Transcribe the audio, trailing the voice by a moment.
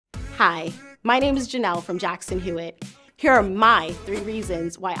Hi, my name is Janelle from Jackson Hewitt. Here are my 3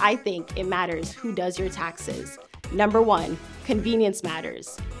 reasons why I think it matters who does your taxes. Number 1, convenience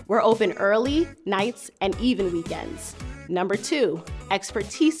matters. We're open early, nights, and even weekends. Number 2,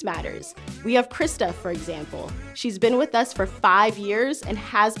 expertise matters. We have Krista, for example. She's been with us for 5 years and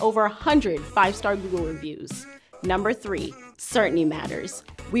has over 100 5-star Google reviews. Number 3, certainty matters.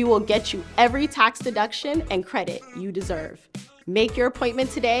 We will get you every tax deduction and credit you deserve. Make your appointment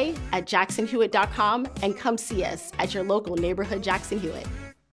today at jacksonhewitt.com and come see us at your local neighborhood Jackson Hewitt.